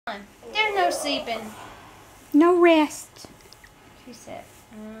There's no sleeping. No rest. She said,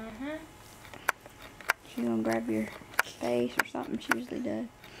 She's gonna grab your face or something. She usually does.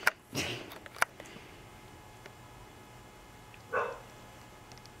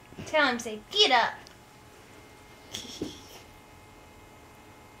 Tell him, say, get up.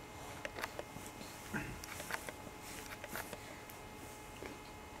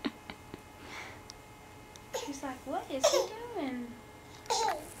 She's like, what is he doing?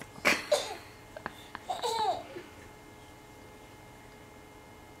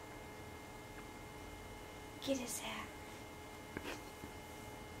 Get his hat.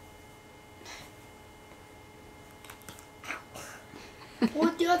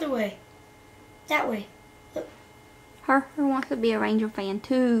 Look the other way. That way. Look. Her wants to be a Ranger fan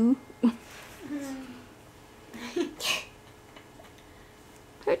too. Who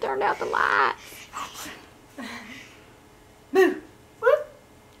turned out the lights? Boo! Whoop!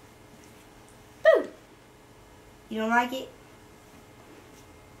 Boo! You don't like it?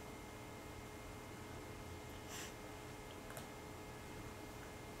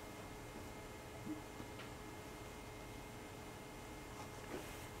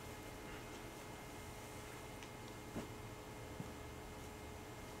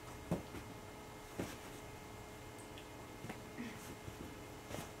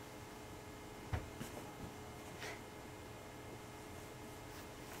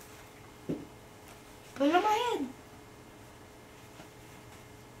 Put it on my head.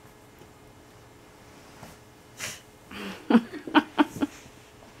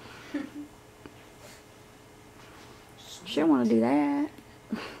 She don't want to do that.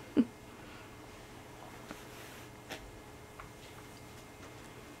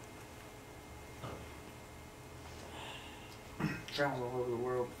 Travels all over the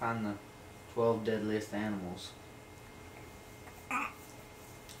world to find the 12 deadliest animals. I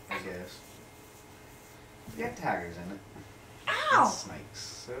guess. We got tigers in it. Ow! And snakes,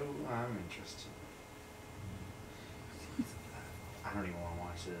 so I'm interested. I don't even want to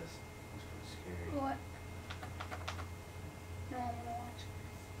watch this. It's pretty scary. What? No, I want to watch it.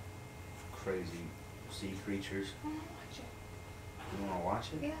 Crazy sea creatures. I want to watch it. You want to watch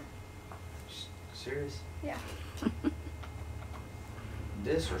it? Yeah. Serious? Yeah.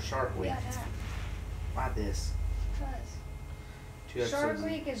 This or Shark Week? Yeah, that. Why this? Because 2 Shark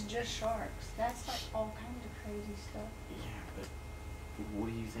episodes. Week is just sharks. That's like all kinds of crazy stuff. Yeah, but what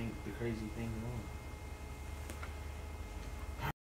do you think the crazy things are?